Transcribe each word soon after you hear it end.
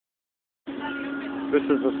This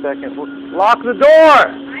is the second one. Lock the door!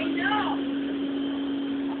 I know.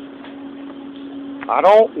 I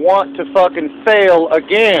don't want to fucking fail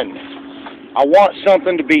again. I want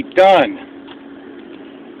something to be done.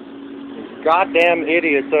 These goddamn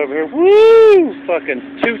idiots over here. Woo!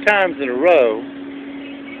 Fucking 2 times in a row.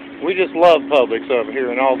 We just love Publix over here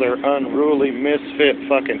and all their unruly, misfit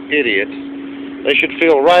fucking idiots. They should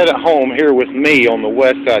feel right at home here with me on the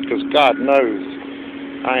west side, because God knows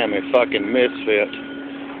I am a fucking misfit.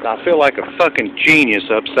 I feel like a fucking genius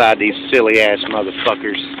upside these silly-ass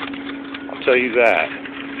motherfuckers. I'll tell you that.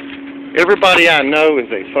 Everybody I know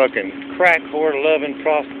is a fucking crack whore-loving,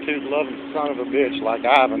 prostitute-loving son of a bitch like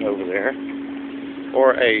Ivan over there.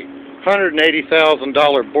 Or a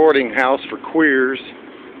 $180,000 boarding house for queers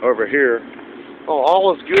over here. Oh,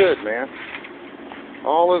 all is good, man.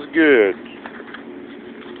 All is good.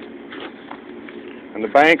 And the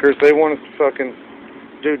bankers, they want us to fucking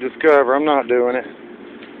do Discover. I'm not doing it.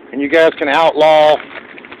 And you guys can outlaw,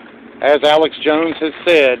 as Alex Jones has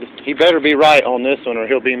said, he better be right on this one or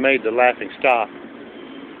he'll be made the laughing stock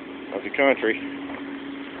of the country.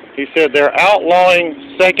 He said they're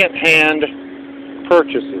outlawing second-hand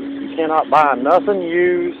purchases. You cannot buy nothing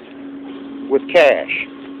used with cash.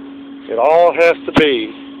 It all has to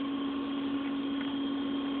be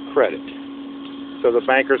credit. So the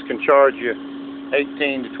bankers can charge you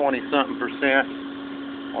 18 to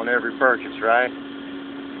 20-something% on every purchase, right?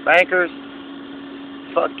 Bankers,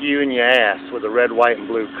 fuck you in your ass with a red, white, and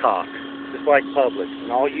blue cock. Just like Publix.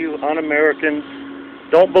 And all you un-Americans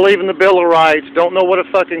don't believe in the Bill of Rights, don't know what a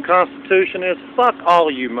fucking Constitution is, fuck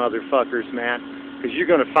all you motherfuckers, man. Because you're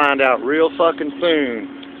going to find out real fucking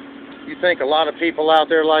soon. You think a lot of people out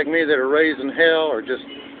there like me that are raising hell are just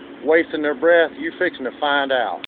wasting their breath? You fixing to find out.